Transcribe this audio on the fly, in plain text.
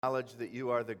Acknowledge that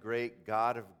you are the great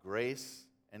God of grace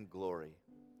and glory.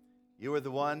 You are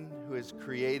the one who has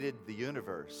created the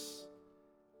universe,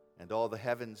 and all the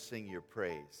heavens sing your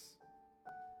praise.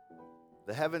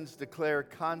 The heavens declare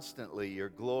constantly your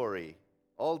glory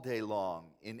all day long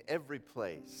in every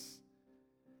place,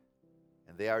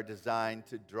 and they are designed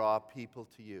to draw people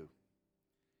to you.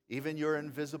 Even your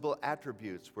invisible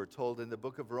attributes, we're told in the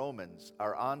book of Romans,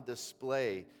 are on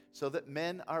display so that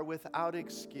men are without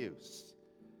excuse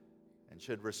and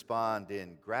should respond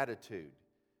in gratitude,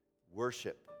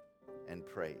 worship, and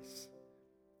praise.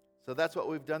 So that's what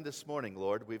we've done this morning,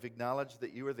 Lord. We've acknowledged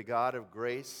that you are the God of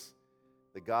grace,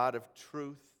 the God of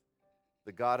truth,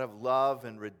 the God of love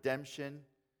and redemption.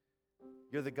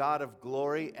 You're the God of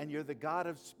glory, and you're the God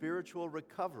of spiritual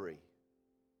recovery,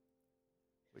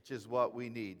 which is what we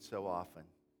need so often.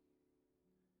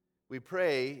 We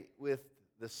pray with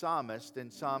the psalmist in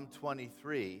Psalm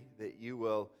 23 that you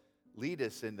will lead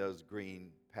us in those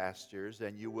green pastures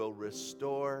and you will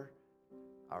restore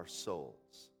our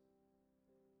souls.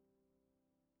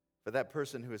 For that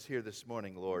person who is here this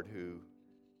morning, Lord, who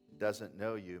doesn't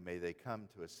know you, may they come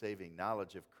to a saving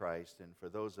knowledge of Christ. And for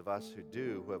those of us who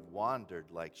do, who have wandered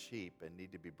like sheep and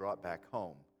need to be brought back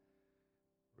home,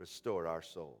 restore our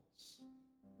souls.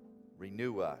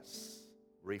 Renew us,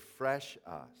 refresh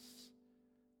us,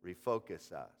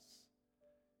 refocus us.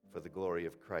 For the glory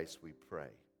of Christ we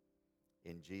pray.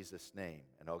 In Jesus' name.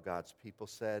 And all God's people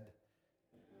said,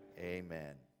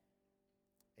 Amen.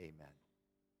 Amen.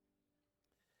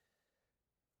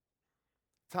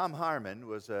 Tom Harmon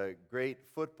was a great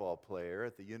football player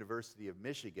at the University of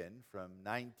Michigan from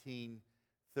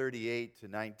 1938 to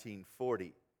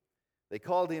 1940. They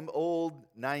called him Old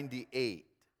 98,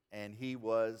 and he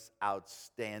was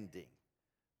outstanding,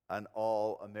 an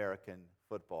all-American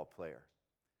football player.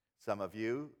 Some of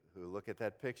you who look at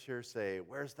that picture say,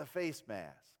 where's the face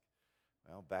mask?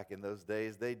 Well, back in those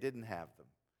days, they didn't have them.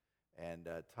 And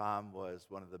Tom was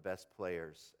one of the best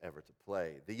players ever to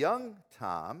play. The young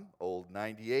Tom, Old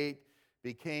 98,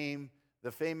 became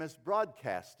the famous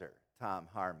broadcaster, Tom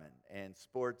Harmon, and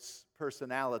sports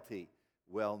personality,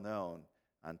 well known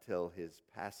until his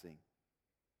passing.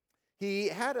 He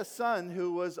had a son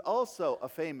who was also a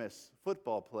famous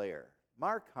football player,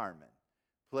 Mark Harmon,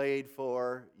 played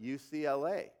for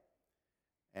UCLA,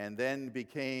 and then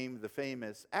became the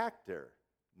famous actor,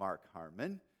 Mark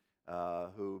Harmon,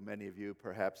 who many of you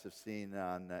perhaps have seen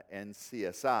on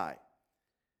NCSI.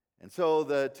 And so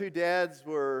the two dads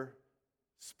were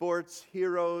sports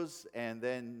heroes and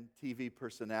then TV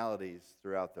personalities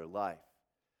throughout their life.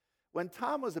 When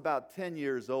Tom was about 10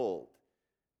 years old,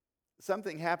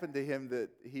 something happened to him that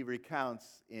he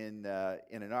recounts in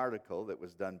an article that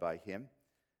was done by him.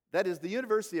 That is, the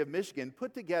University of Michigan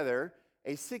put together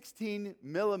a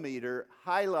 16-millimeter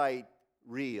highlight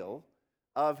reel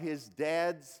of his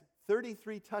dad's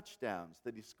 33 touchdowns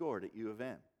that he scored at U of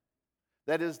M.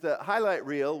 That is, the highlight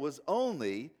reel was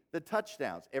only the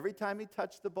touchdowns. Every time he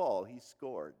touched the ball, he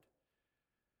scored.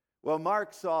 Well,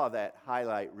 Mark saw that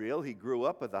highlight reel. He grew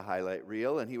up with a highlight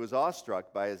reel, and he was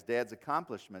awestruck by his dad's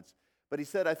accomplishments. But he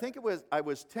said, I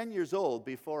was 10 years old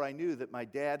before I knew that my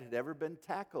dad had ever been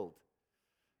tackled.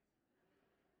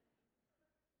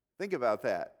 Think about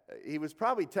that. He was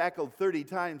probably tackled 30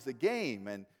 times a game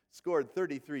and scored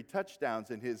 33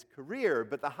 touchdowns in his career,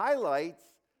 but the highlights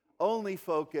only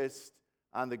focused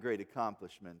on the great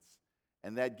accomplishments,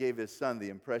 and that gave his son the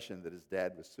impression that his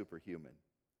dad was superhuman.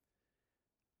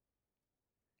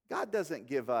 God doesn't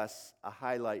give us a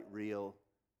highlight reel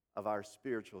of our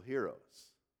spiritual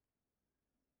heroes.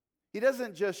 He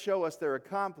doesn't just show us their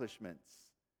accomplishments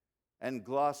and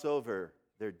gloss over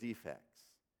their defects.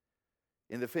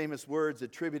 In the famous words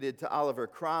attributed to Oliver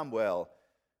Cromwell,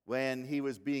 when he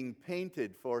was being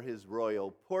painted for his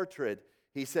royal portrait,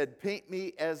 he said, "Paint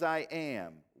me as I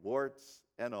am, warts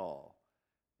and all."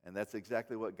 And that's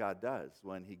exactly what God does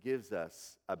when he gives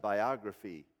us a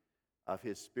biography of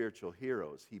his spiritual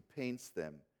heroes. He paints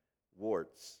them,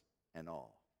 warts and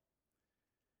all.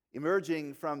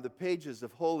 Emerging from the pages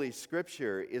of Holy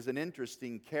Scripture is an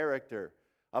interesting character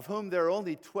of whom there are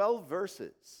only 12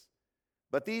 verses.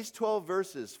 But these 12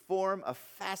 verses form a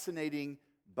fascinating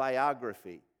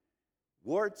biography,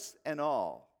 warts and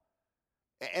all.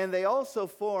 And they also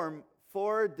form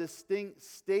 4 distinct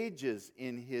stages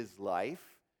in his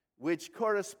life, which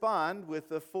correspond with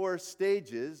the 4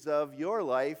 stages of your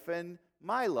life and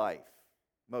my life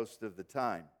most of the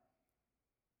time.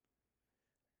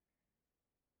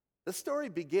 The story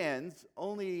begins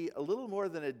only a little more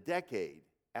than a decade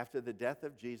after the death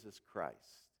of Jesus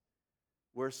Christ.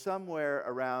 We're somewhere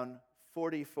around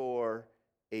 44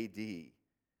 AD.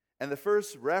 And the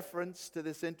first reference to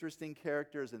this interesting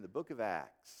character is in the book of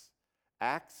Acts.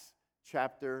 Acts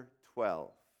chapter 12.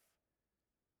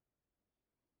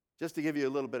 Just to give you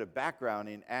a little bit of background,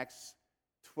 in Acts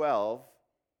 12,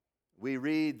 we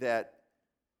read that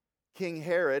King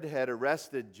Herod had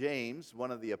arrested James,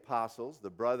 one of the apostles, the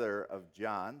brother of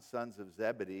John, sons of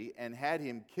Zebedee, and had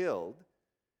him killed.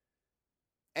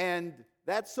 And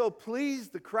that so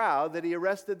pleased the crowd that he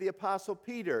arrested the apostle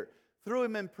Peter, threw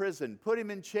him in prison, put him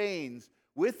in chains,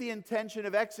 with the intention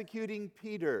of executing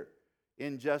Peter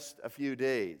in just a few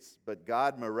days. But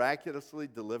God miraculously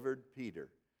delivered Peter.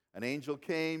 An angel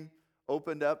came,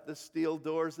 opened up the steel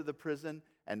doors of the prison,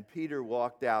 and Peter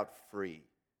walked out free.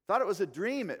 Thought it was a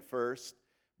dream at first,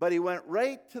 but he went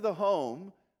right to the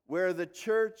home where the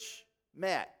church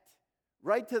met,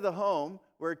 right to the home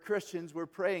where Christians were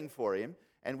praying for him.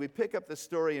 And we pick up the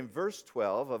story in verse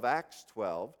 12 of Acts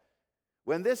 12.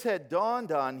 When this had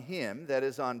dawned on him, that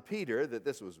is on Peter, that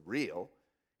this was real,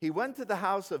 he went to the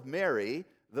house of Mary,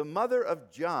 the mother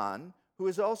of John, who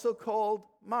is also called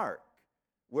Mark,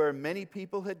 where many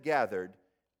people had gathered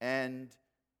and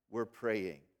were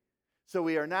praying. So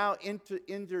we are now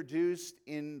introduced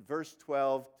in verse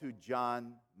 12 to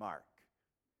John Mark.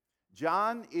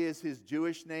 John is his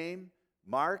Jewish name.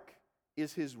 Mark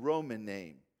is his Roman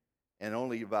name. And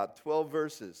only about 12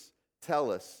 verses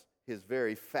tell us his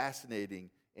very fascinating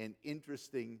and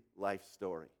interesting life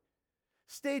story.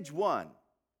 Stage one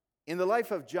in the life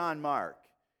of John Mark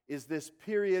is this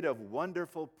period of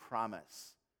wonderful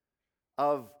promise,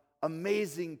 of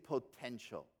amazing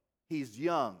potential. He's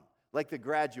young, like the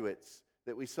graduates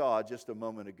that we saw just a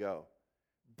moment ago,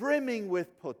 brimming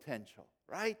with potential,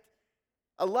 right?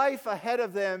 A life ahead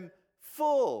of them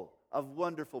full of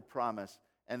wonderful promise,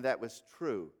 and that was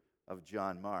true of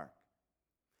John Mark.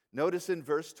 Notice in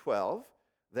verse 12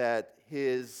 that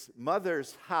his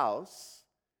mother's house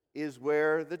is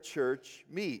where the church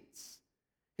meets.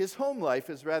 His home life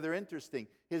is rather interesting.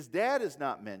 His dad is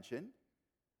not mentioned,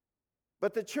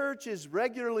 but the church is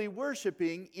regularly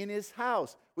worshiping in his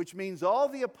house, which means all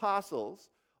the apostles,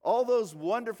 all those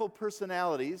wonderful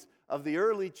personalities of the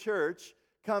early church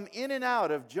come in and out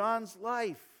of John's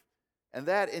life. And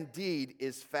that indeed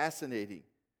is fascinating.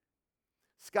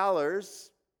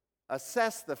 Scholars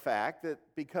assess the fact that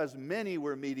because many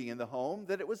were meeting in the home,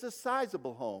 that it was a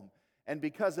sizable home. And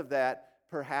because of that,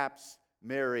 perhaps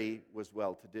Mary was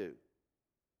well-to-do.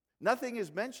 Nothing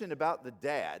is mentioned about the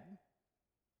dad,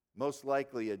 most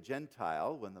likely a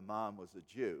Gentile when the mom was a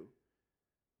Jew.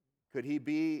 Could he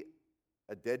be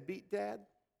a deadbeat dad,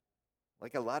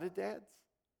 like a lot of dads?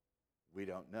 We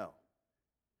don't know.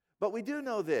 But we do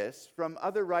know this from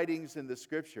other writings in the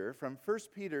Scripture. From 1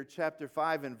 Peter chapter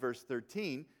 5 and verse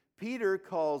 13, Peter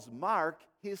calls Mark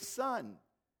his son,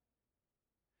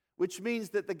 which means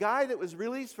that the guy that was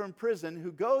released from prison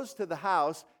who goes to the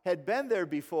house had been there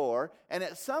before and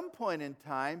at some point in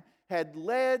time had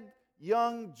led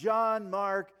young John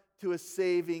Mark to a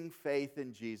saving faith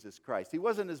in Jesus Christ. He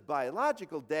wasn't his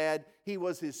biological dad, he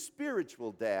was his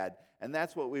spiritual dad, and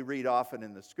that's what we read often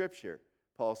in the Scripture.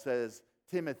 Paul says,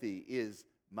 Timothy is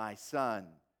my son.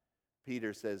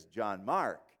 Peter says, John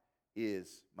Mark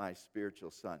is my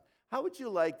spiritual son. How would you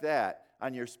like that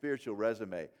on your spiritual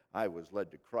resume? I was led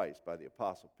to Christ by the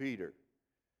Apostle Peter.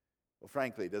 Well,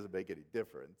 frankly, it doesn't make any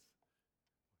difference.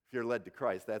 If you're led to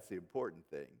Christ, that's the important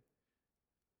thing.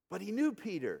 But he knew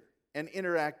Peter and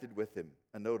interacted with him,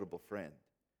 a notable friend.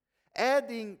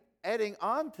 Adding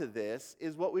on to this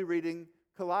is what we read in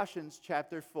Colossians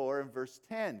chapter 4 and verse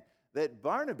 10, that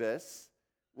Barnabas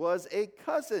was a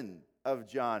cousin of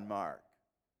John Mark,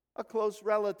 a close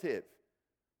relative.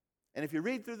 And if you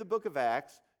read through the book of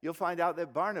Acts, you'll find out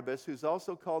that Barnabas, who's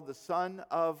also called the son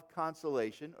of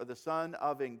consolation or the son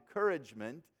of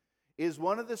encouragement, is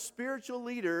one of the spiritual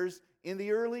leaders in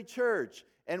the early church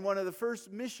and one of the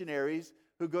first missionaries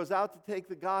who goes out to take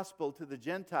the gospel to the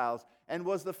Gentiles and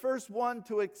was the first one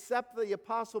to accept the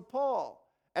Apostle Paul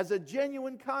as a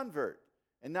genuine convert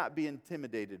and not be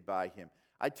intimidated by him.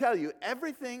 I tell you,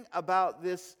 everything about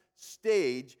this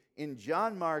stage in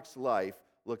John Mark's life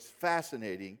looks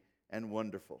fascinating and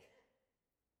wonderful.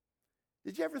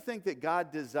 Did you ever think that God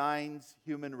designs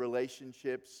human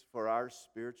relationships for our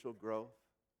spiritual growth?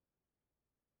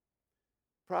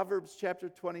 Proverbs chapter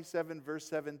 27, verse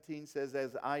 17 says,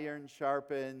 as iron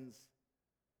sharpens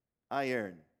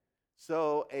iron,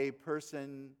 so a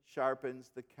person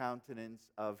sharpens the countenance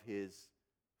of his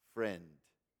friend.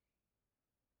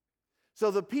 So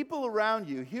the people around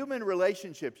you, human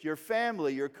relationships, your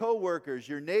family, your co-workers,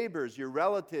 your neighbors, your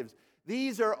relatives,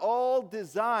 these are all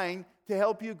designed to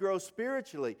help you grow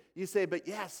spiritually. You say, but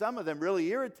yeah, some of them really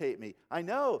irritate me. I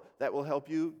know that will help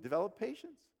you develop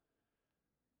patience.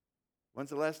 When's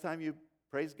the last time you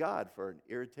praised God for an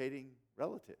irritating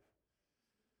relative?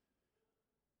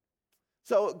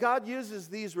 So God uses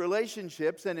these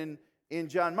relationships, and in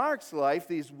John Mark's life,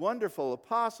 these wonderful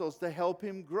apostles to help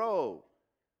him grow.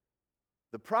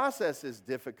 The process is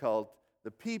difficult.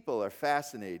 The people are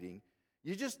fascinating.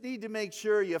 You just need to make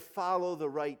sure you follow the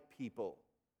right people.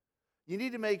 You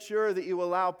need to make sure that you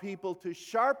allow people to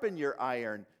sharpen your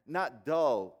iron, not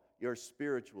dull your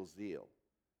spiritual zeal.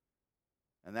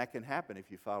 And that can happen if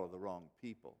you follow the wrong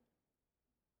people.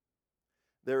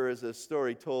 There is a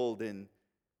story told in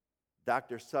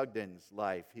Dr. Sugden's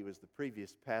life. He was the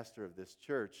previous pastor of this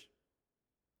church.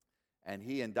 And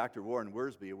he and Dr. Warren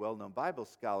Wiersbe, a well-known Bible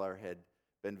scholar, had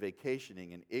been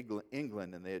vacationing in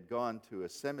England, and they had gone to a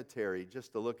cemetery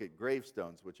just to look at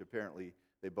gravestones, which apparently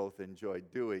they both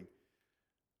enjoyed doing.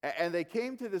 And they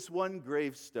came to this one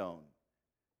gravestone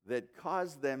that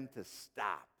caused them to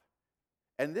stop.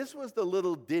 And this was the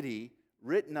little ditty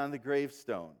written on the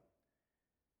gravestone.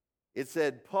 It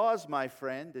said, "Pause, my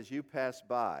friend, as you pass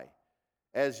by.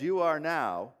 As you are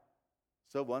now,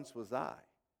 so once was I.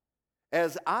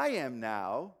 As I am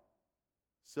now,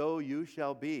 so you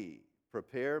shall be.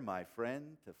 Prepare, my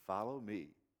friend, to follow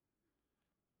me."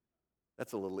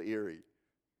 That's a little eerie,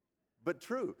 but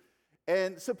true.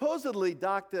 And supposedly,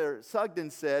 Dr.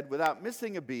 Sugden said, without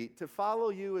missing a beat, "To follow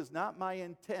you is not my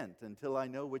intent until I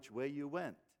know which way you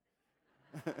went."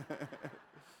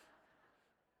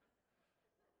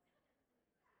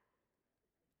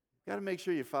 Got to make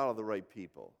sure you follow the right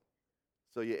people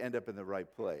so you end up in the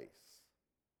right place.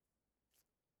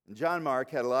 And John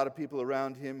Mark had a lot of people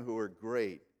around him who were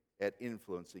great at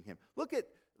influencing him. Look at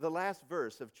the last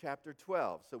verse of chapter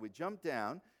 12. So we jump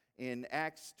down in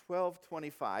Acts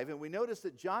 12:25, and we notice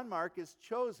that John Mark is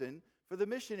chosen for the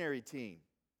missionary team.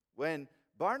 When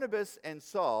Barnabas and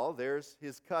Saul, there's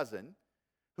his cousin,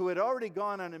 who had already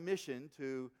gone on a mission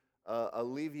to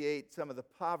alleviate some of the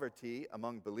poverty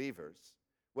among believers,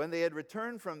 when they had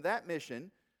returned from that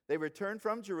mission, they returned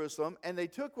from Jerusalem, and they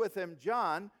took with them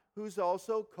John, who's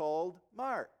also called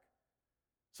Mark.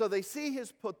 So they see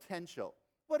his potential.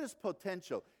 What is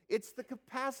potential? It's the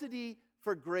capacity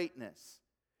for greatness.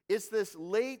 It's this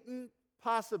latent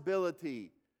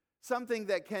possibility, something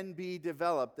that can be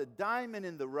developed, a diamond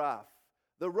in the rough,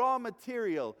 the raw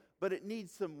material, but it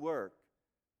needs some work.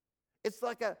 It's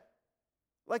like a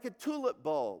tulip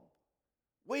bulb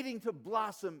waiting to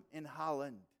blossom in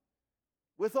Holland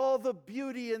with all the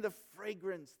beauty and the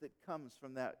fragrance that comes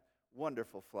from that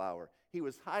wonderful flower. He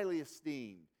was highly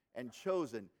esteemed and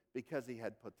chosen because he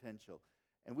had potential.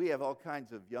 And we have all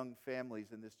kinds of young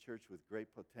families in this church with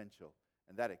great potential,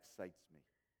 and that excites me.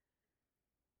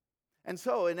 And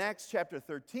so in Acts chapter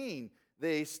 13,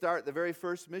 they start the very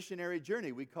first missionary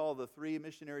journey. We call the 3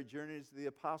 missionary journeys of the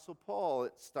Apostle Paul.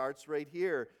 It starts right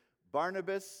here.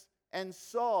 Barnabas and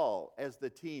Saul, as the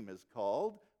team is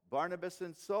called. Barnabas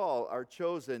and Saul are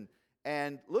chosen.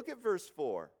 And look at verse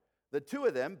 4. The 2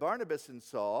 of them, Barnabas and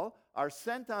Saul, are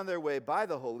sent on their way by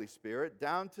the Holy Spirit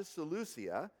down to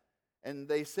Seleucia, and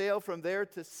they sail from there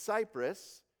to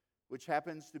Cyprus, which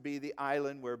happens to be the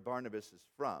island where Barnabas is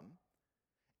from.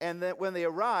 And that when they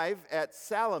arrive at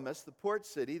Salamis, the port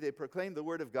city, they proclaim the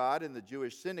word of God in the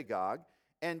Jewish synagogue,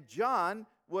 and John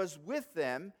was with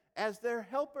them as their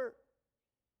helper.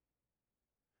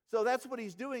 So that's what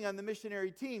he's doing on the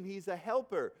missionary team. He's a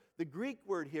helper. The Greek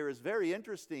word here is very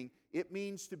interesting. It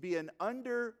means to be an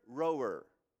under-rower.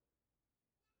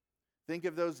 Think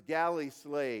of those galley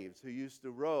slaves who used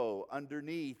to row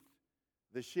underneath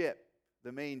the ship,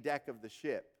 the main deck of the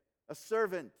ship. A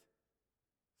servant,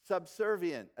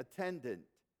 subservient, attendant.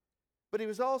 But he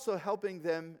was also helping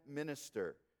them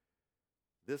minister.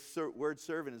 This word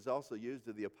servant is also used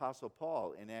of the Apostle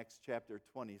Paul in Acts chapter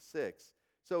 26.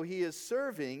 So he is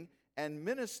serving and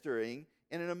ministering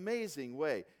in an amazing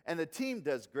way. And the team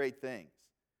does great things.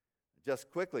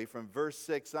 Just quickly, from verse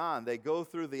 6 on, they go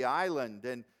through the island,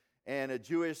 and a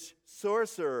Jewish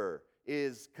sorcerer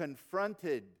is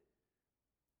confronted.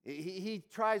 He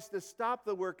tries to stop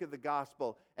the work of the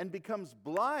gospel and becomes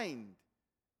blind.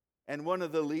 And one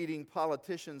of the leading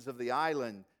politicians of the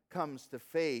island comes to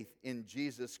faith in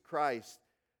Jesus Christ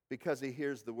because he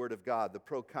hears the word of God, the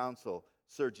proconsul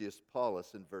Sergius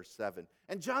Paulus in verse 7.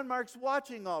 And John Mark's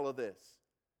watching all of this.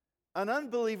 An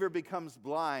unbeliever becomes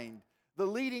blind. The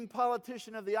leading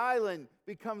politician of the island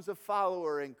becomes a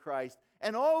follower in Christ.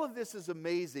 And all of this is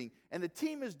amazing. And the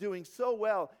team is doing so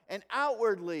well. And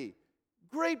outwardly,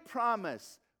 great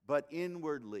promise. But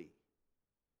inwardly,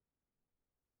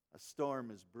 a storm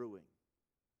is brewing.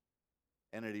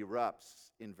 and it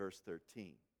erupts in verse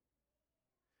 13.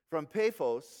 From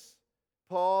Paphos,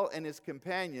 Paul and his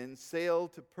companions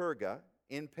sailed to Perga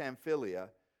in Pamphylia,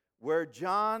 where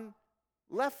John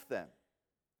left them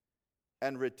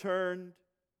and returned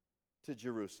to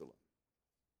Jerusalem.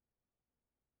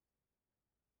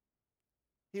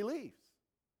 He leaves.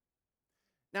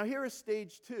 Now here is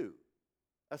stage 2,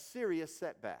 a serious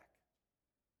setback.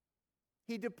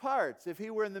 He departs. If he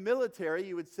were in the military,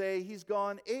 you would say he's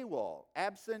gone AWOL,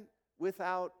 absent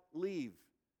without leave.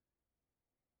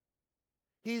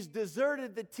 He's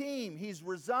deserted the team. He's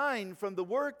resigned from the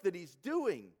work that he's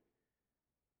doing.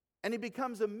 And he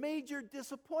becomes a major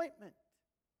disappointment.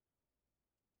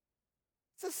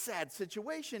 It's a sad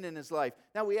situation in his life.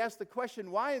 Now we ask the question,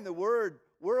 why in the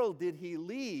world did he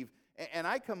leave? And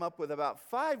I come up with about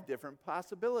 5 different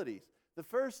possibilities. The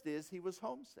first is he was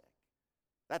homesick.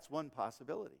 That's one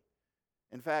possibility.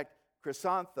 In fact,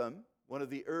 Chrysostom, one of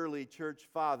the early church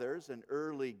fathers and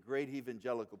early great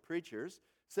evangelical preachers,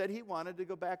 said he wanted to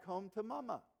go back home to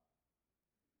mama.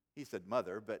 He said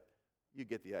mother, but you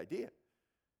get the idea.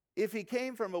 If he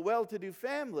came from a well-to-do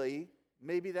family,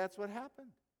 maybe that's what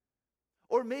happened.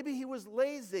 Or maybe he was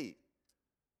lazy.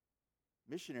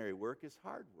 Missionary work is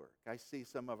hard work. I see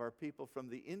some of our people from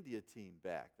the India team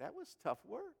back. That was tough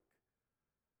work.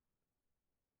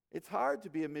 It's hard to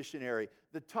be a missionary.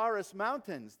 The Taurus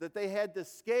Mountains that they had to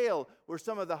scale were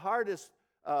some of the hardest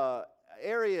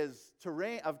areas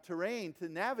of terrain to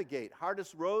navigate,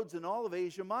 hardest roads in all of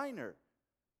Asia Minor.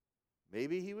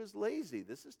 Maybe he was lazy.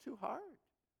 This is too hard.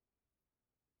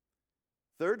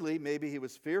 Thirdly, maybe he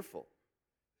was fearful,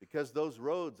 because those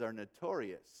roads are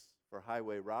notorious for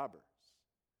highway robbers.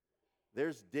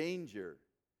 There's danger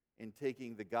in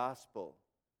taking the gospel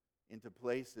into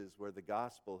places where the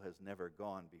gospel has never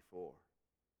gone before.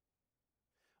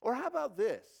 Or how about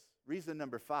this? Reason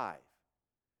number 5.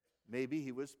 Maybe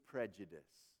he was prejudiced.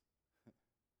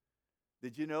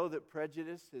 Did you know that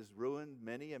prejudice has ruined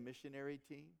many a missionary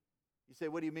team? You say,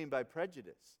 what do you mean by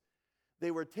prejudice?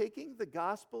 They were taking the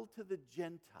gospel to the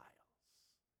Gentiles,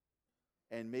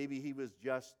 and maybe he was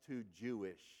just too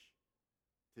Jewish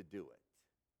to do it.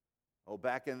 Oh,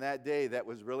 back in that day, that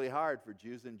was really hard for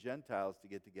Jews and Gentiles to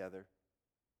get together.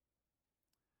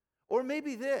 Or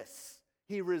maybe this,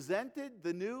 he resented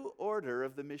the new order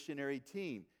of the missionary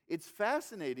team. It's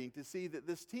fascinating to see that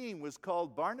this team was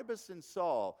called Barnabas and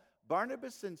Saul,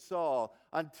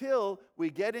 until we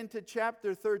get into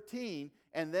chapter 13,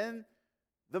 and then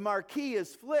the marquee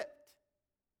is flipped.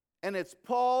 And it's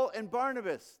Paul and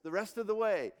Barnabas the rest of the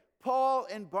way. Paul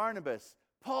and Barnabas.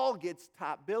 Paul gets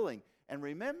top billing. And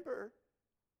remember,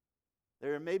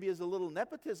 there maybe is a little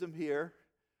nepotism here,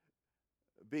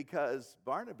 because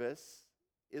Barnabas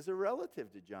is a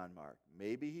relative to John Mark.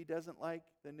 Maybe he doesn't like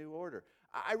the new order.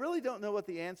 I really don't know what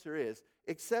the answer is,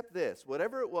 except this.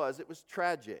 Whatever it was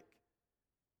tragic.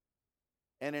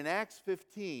 And in Acts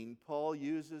 15, Paul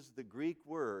uses the Greek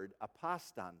word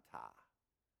apostanta,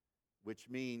 which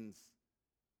means,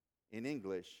 in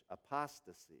English,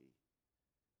 apostasy.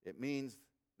 It means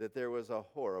that there was a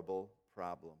horrible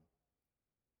problem.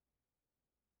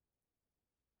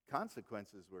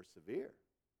 Consequences were severe.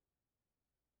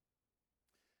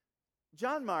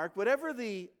 John Mark, whatever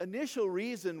the initial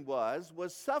reason was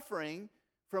suffering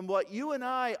from what you and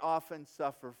I often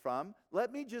suffer from.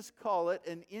 Let me just call it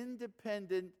an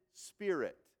independent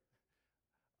spirit.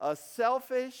 A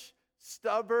selfish,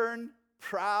 stubborn,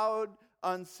 proud,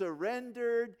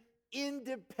 unsurrendered,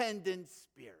 independent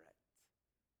spirit.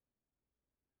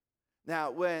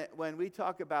 Now, when we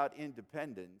talk about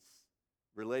independence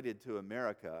related to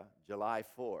America, July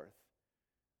 4th,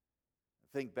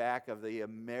 think back of the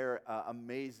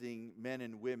amazing men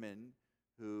and women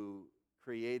who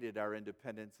created our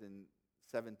independence in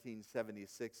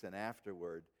 1776 and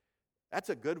afterward. That's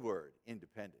a good word,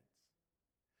 independence.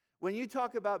 When you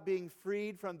talk about being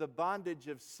freed from the bondage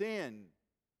of sin,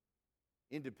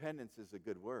 independence is a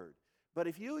good word. But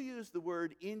if you use the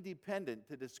word independent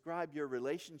to describe your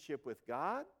relationship with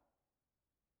God,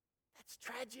 that's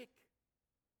tragic.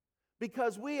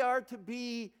 Because we are to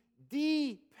be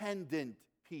dependent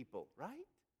people, right?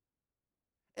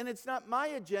 And it's not my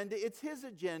agenda, it's His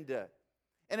agenda.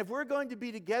 And if we're going to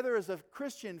be together as a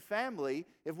Christian family,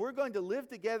 if we're going to live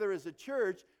together as a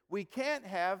church, we can't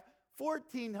have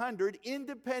 1,400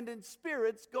 independent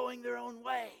spirits going their own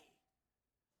way.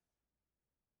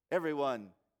 Everyone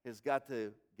has got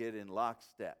to get in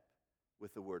lockstep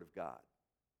with the Word of God.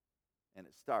 And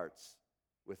it starts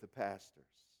with the pastors.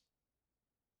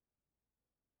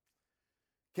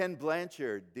 Ken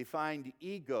Blanchard defined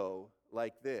ego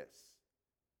like this: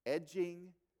 edging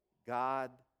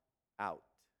God out.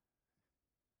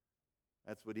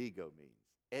 That's what ego means.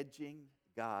 Edging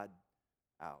God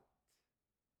out.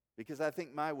 Because I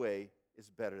think my way is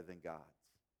better than God's.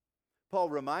 Paul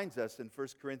reminds us in 1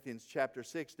 Corinthians chapter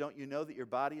 6, don't you know that your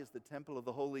body is the temple of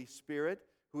the Holy Spirit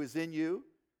who is in you,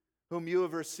 whom you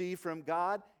have received from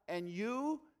God, and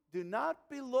you do not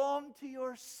belong to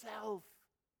yourself.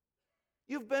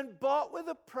 You've been bought with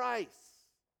a price.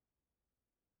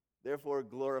 Therefore,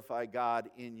 glorify God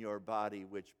in your body,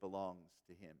 which belongs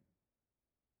to Him.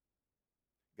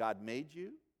 God made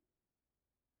you.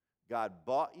 God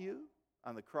bought you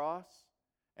on the cross.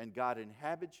 And God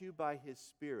inhabits you by His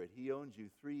Spirit. He owns you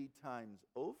 3 times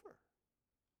over.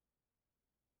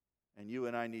 And you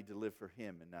and I need to live for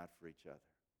Him and not for each other.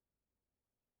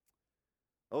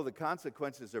 Oh, the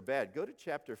consequences are bad. Go to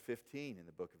chapter 15 in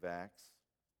the book of Acts.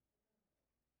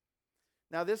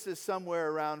 Now, this is somewhere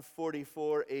around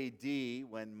 44 AD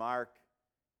when Mark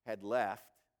had left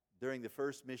during the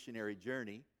first missionary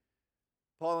journey.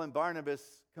 Paul and Barnabas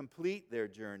complete their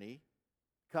journey,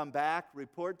 come back,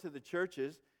 report to the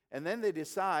churches, and then they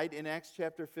decide in Acts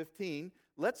chapter 15,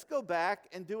 let's go back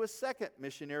and do a second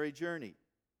missionary journey.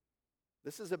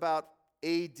 This is about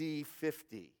AD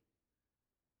 50.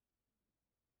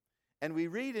 And we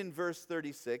read in verse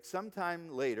 36, sometime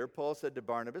later, Paul said to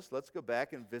Barnabas, let's go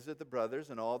back and visit the brothers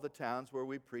in all the towns where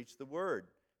we preach the word,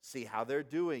 see how they're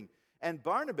doing. And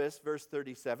Barnabas, verse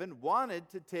 37, wanted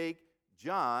to take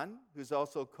John, who's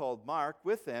also called Mark,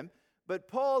 with them, but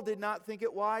Paul did not think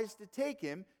it wise to take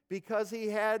him because he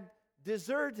had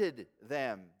deserted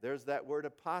them. There's that word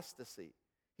apostasy.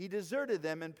 He deserted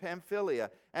them in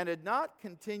Pamphylia and had not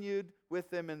continued with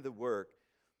them in the work.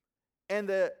 And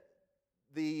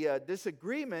the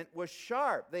disagreement was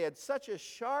sharp. They had such a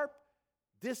sharp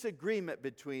disagreement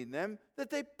between them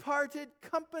that they parted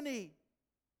company.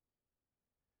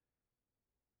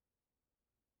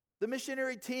 The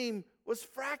missionary team was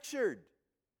fractured.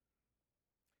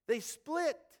 They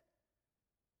split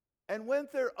and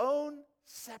went their own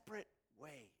separate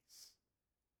ways.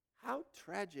 How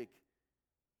tragic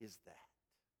is that?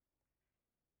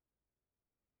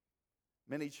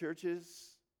 Many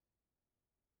churches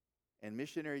and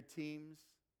missionary teams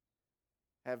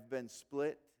have been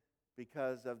split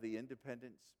because of the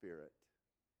independent spirit.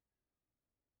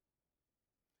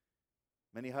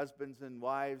 Many husbands and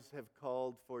wives have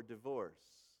called for divorce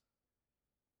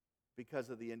because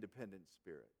of the independent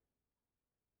spirit.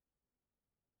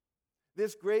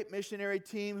 This great missionary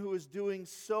team who is doing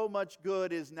so much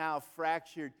good is now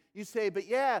fractured. You say, but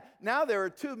yeah, now there are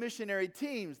 2 missionary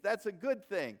teams. That's a good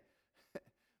thing.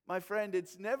 My friend,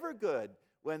 it's never good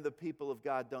when the people of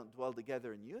God don't dwell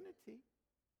together in unity.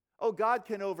 Oh, God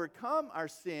can overcome our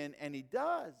sin, and He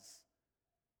does.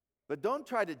 But don't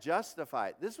try to justify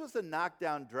it. This was a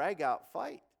knockdown, drag-out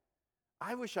fight.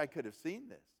 I wish I could have seen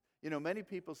this. You know, many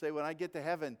people say, when I get to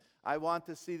heaven, I want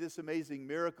to see this amazing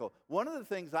miracle. One of the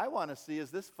things I want to see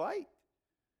is this fight.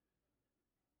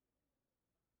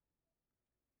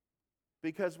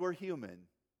 Because we're human.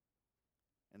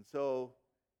 And so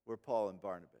we're Paul and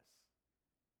Barnabas.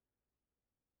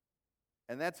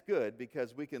 And that's good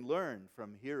because we can learn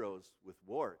from heroes with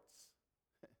warts.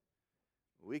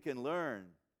 We can learn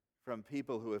from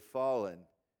people who have fallen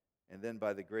and then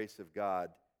by the grace of God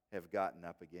have gotten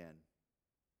up again.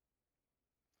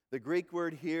 The Greek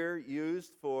word here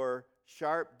used for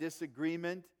sharp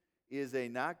disagreement is a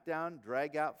knockdown,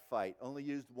 drag-out fight, only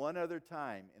used one other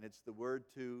time, and it's the word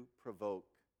to provoke.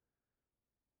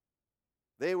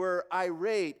 They were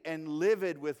irate and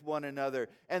livid with one another,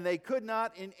 and they could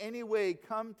not in any way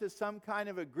come to some kind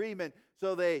of agreement,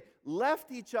 so they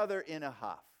left each other in a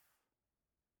huff.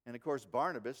 And of course,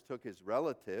 Barnabas took his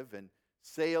relative and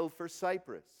sailed for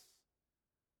Cyprus.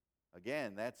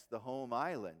 Again, that's the home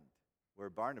island where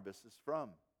Barnabas is from.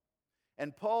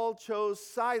 And Paul chose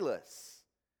Silas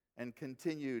and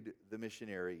continued the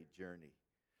missionary journey.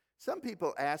 Some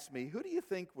people ask me, who do you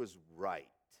think was right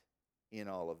in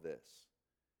all of this?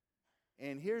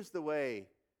 And here's the way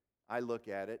I look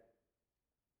at it.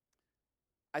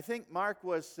 I think Mark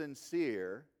was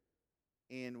sincere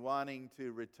in wanting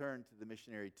to return to the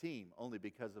missionary team, only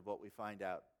because of what we find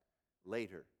out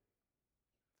later.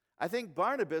 I think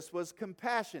Barnabas was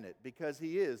compassionate because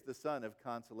he is the son of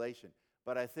consolation.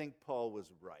 But I think Paul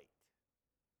was right.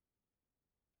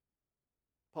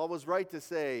 Paul was right to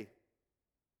say,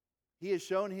 he has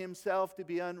shown himself to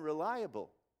be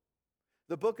unreliable.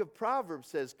 The book of Proverbs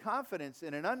says, confidence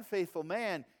in an unfaithful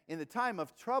man in the time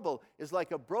of trouble is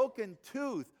like a broken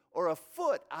tooth or a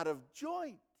foot out of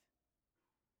joint.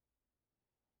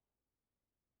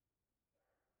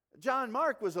 John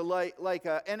Mark was like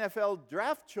an NFL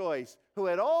draft choice who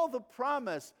had all the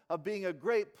promise of being a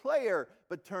great player,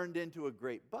 but turned into a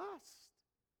great bust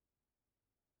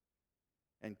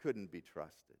and couldn't be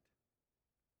trusted.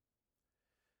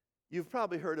 You've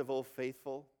probably heard of Old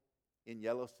Faithful in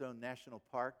Yellowstone National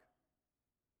Park.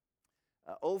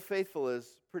 Old Faithful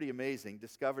is pretty amazing,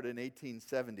 discovered in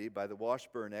 1870 by the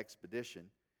Washburn Expedition.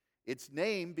 It's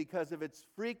named because of its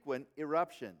frequent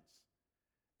eruptions,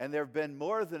 and there have been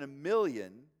more than 1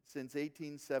 million since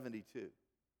 1872.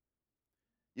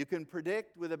 You can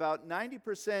predict with about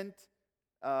 90%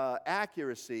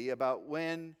 accuracy about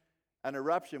when an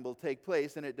eruption will take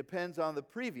place, and it depends on the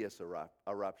previous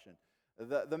eruption.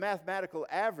 The mathematical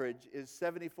average is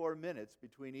 74 minutes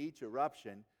between each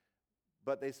eruption,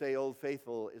 but they say Old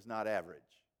Faithful is not average.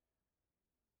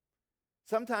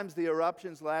 Sometimes the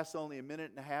eruptions last only a minute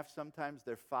and a half, sometimes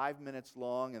they're 5 minutes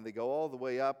long, and they go all the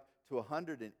way up to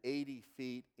 180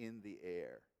 feet in the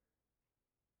air.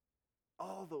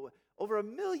 All the way, over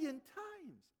 1 million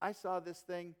times. I saw this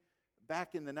thing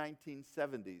back in the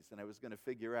 1970s, and I was going to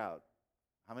figure out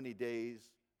how many days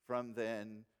from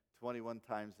then, 21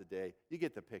 times a day. You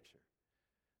get the picture.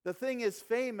 The thing is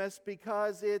famous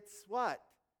because it's what?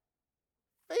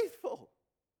 Faithful.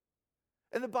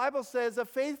 And the Bible says a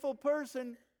faithful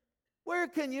person, where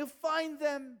can you find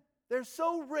them? They're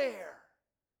so rare.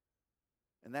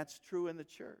 And that's true in the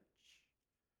church.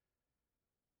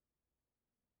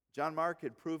 John Mark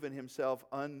had proven himself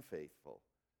unfaithful.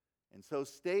 And so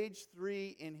stage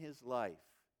 3 in his life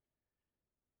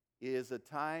is a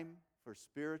time for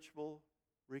spiritual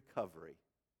recovery.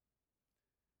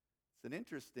 It's an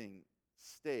interesting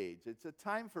stage. It's a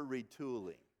time for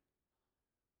retooling.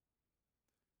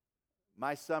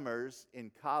 My summers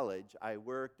in college, I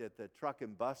worked at the truck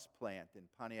and bus plant in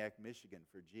Pontiac, Michigan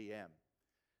for GM.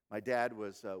 My dad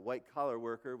was a white-collar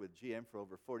worker with GM for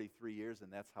over 43 years,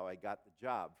 and that's how I got the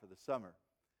job for the summer.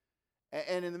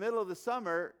 And in the middle of the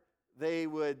summer, they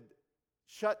would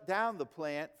shut down the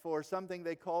plant for something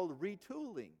they called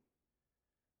retooling.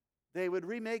 They would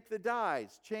remake the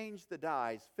dies, change the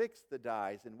dies, fix the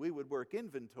dies, and we would work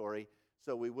inventory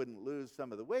so we wouldn't lose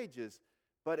some of the wages.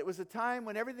 But it was a time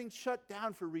when everything shut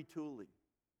down for retooling.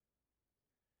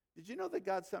 Did you know that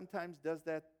God sometimes does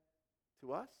that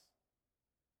to us?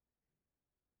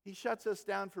 He shuts us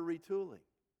down for retooling.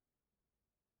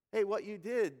 Hey, what you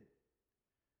did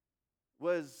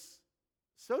was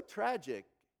so tragic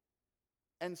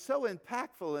and so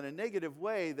impactful in a negative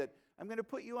way that I'm going to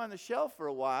put you on the shelf for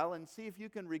a while and see if you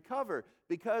can recover,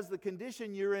 because the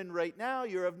condition you're in right now,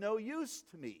 you're of no use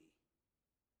to me.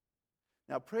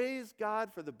 Now, praise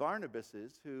God for the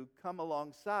Barnabases who come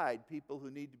alongside people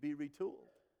who need to be retooled.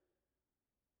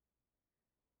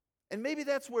 And maybe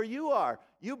that's where you are.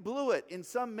 You blew it in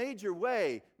some major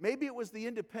way. Maybe it was the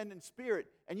independent spirit,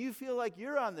 and you feel like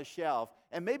you're on the shelf.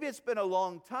 And maybe it's been a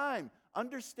long time.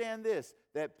 Understand this,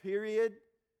 that period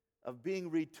of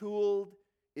being retooled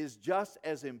is just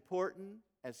as important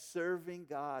as serving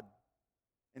God.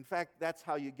 In fact, that's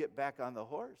how you get back on the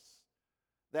horse.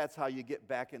 That's how you get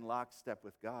back in lockstep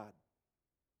with God.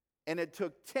 And it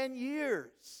took 10 years.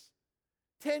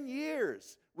 10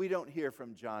 years we don't hear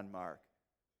from John Mark.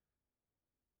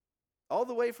 All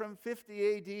the way from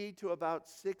 50 AD to about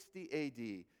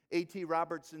 60 AD. A.T.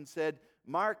 Robertson said,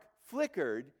 Mark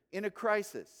flickered in a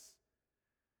crisis,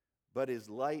 but his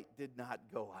light did not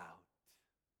go out.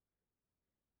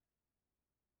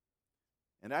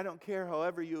 And I don't care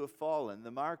however you have fallen,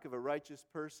 the mark of a righteous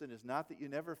person is not that you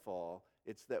never fall,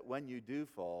 it's that when you do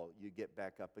fall, you get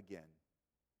back up again.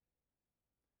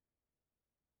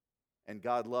 And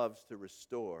God loves to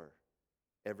restore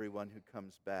everyone who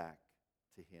comes back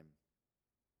to Him.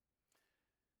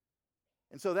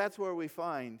 And so that's where we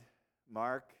find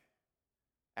Mark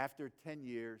after 10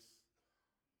 years.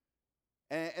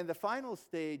 And the final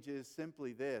stage is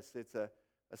simply this. It's a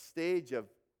stage of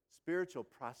spiritual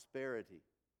prosperity.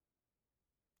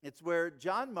 It's where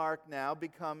John Mark now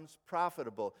becomes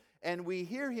profitable. And we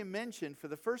hear him mentioned for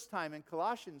the first time in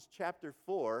Colossians chapter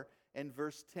 4 and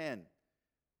verse 10.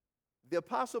 The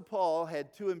Apostle Paul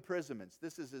had 2 imprisonments.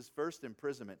 This is his first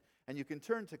imprisonment. And you can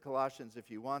turn to Colossians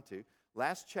if you want to.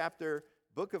 Last chapter,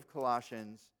 book of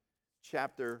Colossians,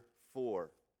 chapter 4.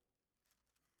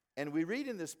 And we read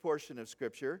in this portion of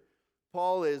Scripture,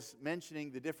 Paul is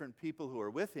mentioning the different people who are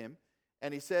with him.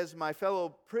 And he says, my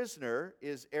fellow prisoner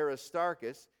is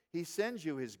Aristarchus. He sends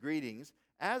you his greetings,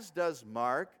 as does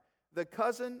Mark, the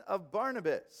cousin of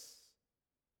Barnabas.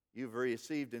 You've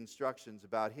received instructions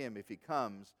about him. If he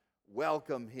comes,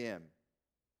 welcome him.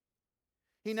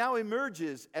 He now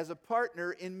emerges as a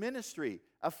partner in ministry,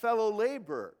 a fellow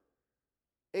laborer,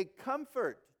 a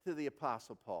comfort to the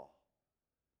Apostle Paul.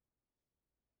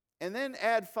 And then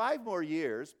add 5 more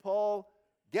years, Paul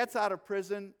gets out of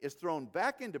prison, is thrown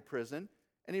back into prison,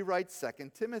 and he writes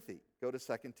 2 Timothy. Go to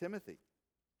 2 Timothy.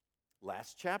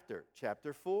 Last chapter,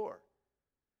 chapter 4.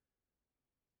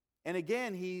 And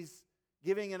again, he's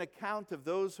giving an account of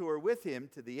those who are with him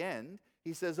to the end.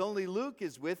 He says, only Luke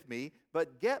is with me,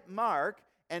 but get Mark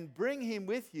and bring him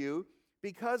with you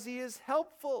because he is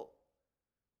helpful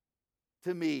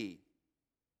to me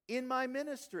in my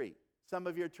ministry. Some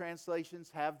of your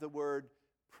translations have the word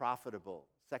profitable.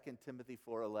 2 Timothy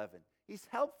 4:11. He's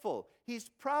helpful. He's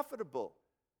profitable.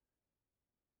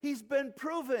 He's been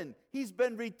proven. He's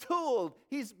been retooled.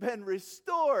 He's been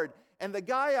restored. And the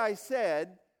guy I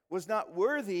said was not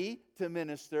worthy to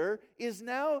minister is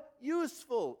now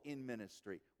useful in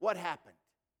ministry. What happened?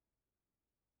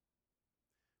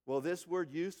 Well, this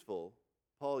word useful,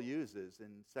 Paul uses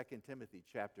in 2 Timothy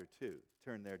chapter 2.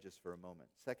 Turn there just for a moment.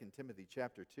 2 Timothy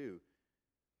chapter 2.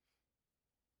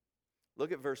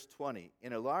 Look at verse 20.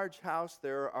 In a large house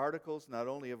there are articles not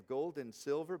only of gold and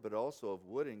silver, but also of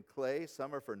wood and clay.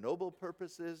 Some are for noble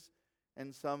purposes,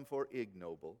 and some for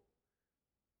ignoble.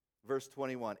 Verse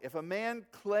 21. If a man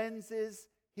cleanses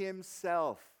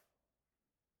himself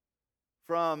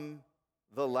from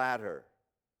the latter,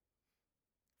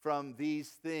 from these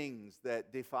things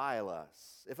that defile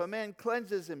us, if a man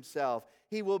cleanses himself,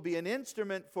 he will be an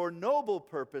instrument for noble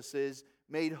purposes,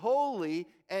 made holy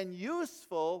and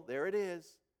useful, there it is,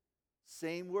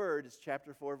 same word as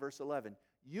chapter 4, verse 11,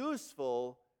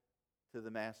 useful to the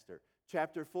master.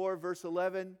 Chapter 4, verse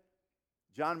 11,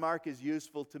 John Mark is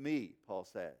useful to me, Paul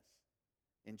says.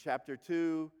 In chapter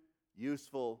 2,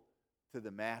 useful to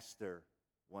the master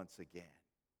once again.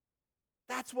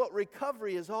 That's what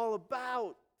recovery is all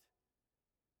about.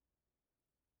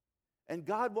 And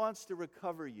God wants to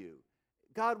recover you.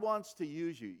 God wants to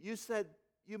use you.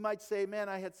 You might say, man,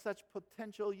 I had such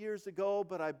potential years ago,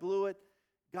 but I blew it.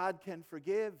 God can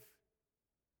forgive.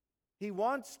 He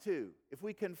wants to. If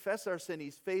we confess our sin,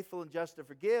 He's faithful and just to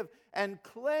forgive and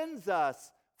cleanse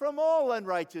us from all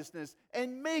unrighteousness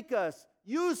and make us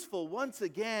useful once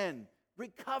again,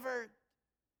 recovered.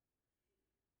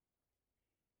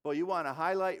 Well, you want a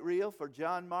highlight reel for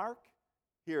John Mark?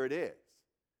 Here it is.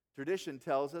 Tradition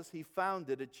tells us he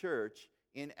founded a church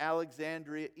in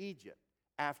Alexandria, Egypt,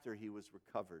 after he was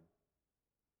recovered.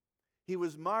 He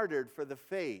was martyred for the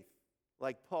faith,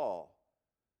 like Paul,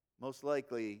 most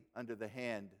likely under the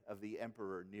hand of the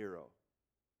Emperor Nero.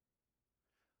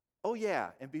 Oh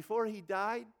yeah, and before he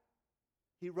died,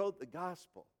 he wrote the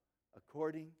gospel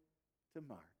according to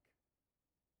Mark.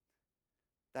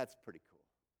 That's pretty cool.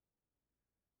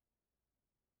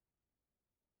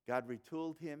 God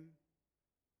retooled him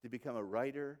to become a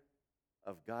writer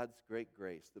of God's great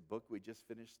grace, the book we just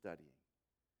finished studying.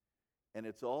 And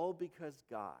it's all because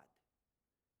God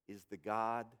is the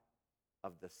God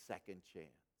of the second chance.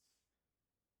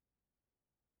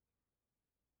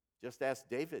 Just ask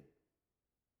David.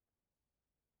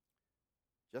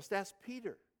 Just ask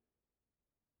Peter.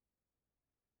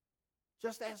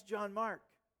 Just ask John Mark.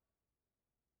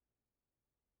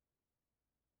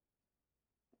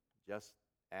 Just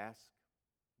ask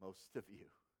most of you.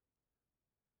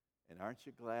 And aren't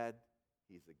you glad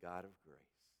He's a God of grace?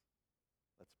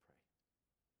 Let's pray.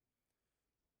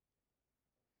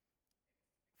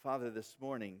 Father, this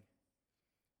morning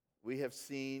we have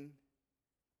seen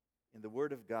in the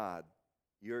Word of God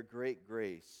your great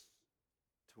grace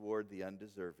toward the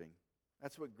undeserving.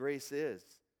 That's what grace is.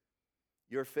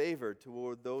 Your favor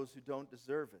toward those who don't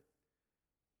deserve it.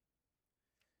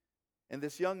 And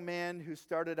this young man who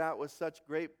started out with such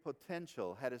great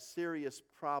potential had a serious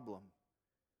problem.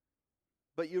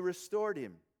 But you restored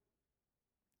him,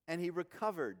 and he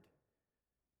recovered,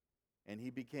 and he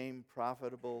became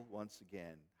profitable once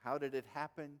again. How did it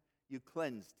happen? You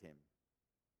cleansed him.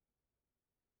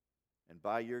 And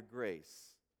by your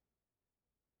grace,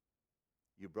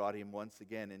 you brought him once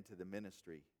again into the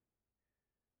ministry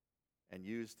and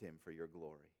used him for your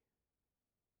glory.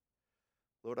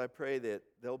 Lord, I pray that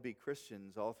there'll be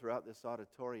Christians all throughout this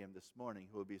auditorium this morning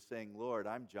who will be saying, Lord,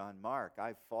 I'm John Mark.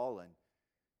 I've fallen,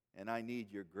 and I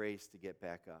need your grace to get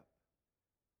back up.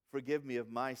 Forgive me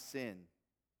of my sin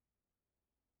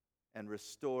and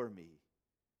restore me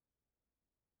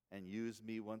and use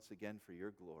me once again for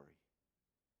your glory.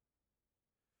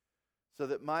 So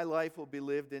that my life will be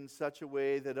lived in such a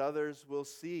way that others will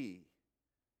see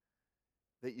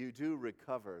that you do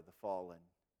recover the fallen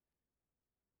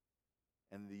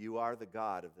and that you are the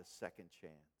God of the second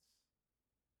chance.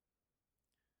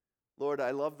 Lord,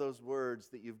 I love those words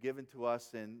that you've given to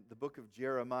us in the book of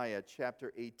Jeremiah,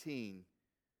 chapter 18.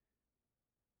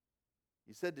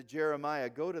 He said to Jeremiah,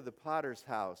 "Go to the potter's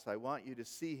house. I want you to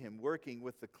see him working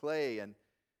with the clay." And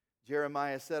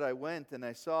Jeremiah said, "I went and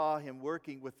I saw him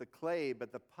working with the clay,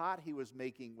 but the pot he was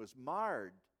making was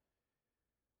marred."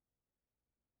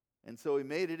 And so he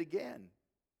made it again.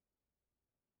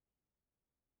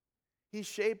 He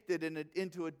shaped it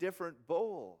into a different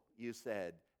bowl, you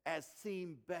said, as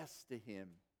seemed best to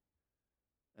him.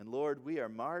 And Lord, we are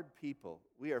marred people.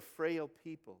 We are frail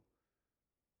people.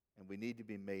 And we need to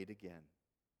be made again.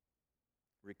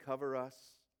 Recover us,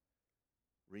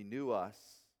 renew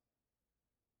us,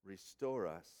 restore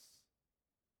us.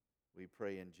 We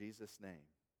pray in Jesus' name.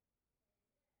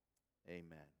 Amen.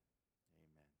 Amen.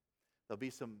 There'll be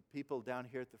some people down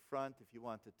here at the front if you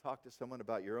want to talk to someone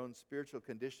about your own spiritual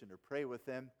condition or pray with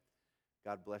them.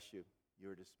 God bless you. You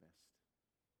are dismissed.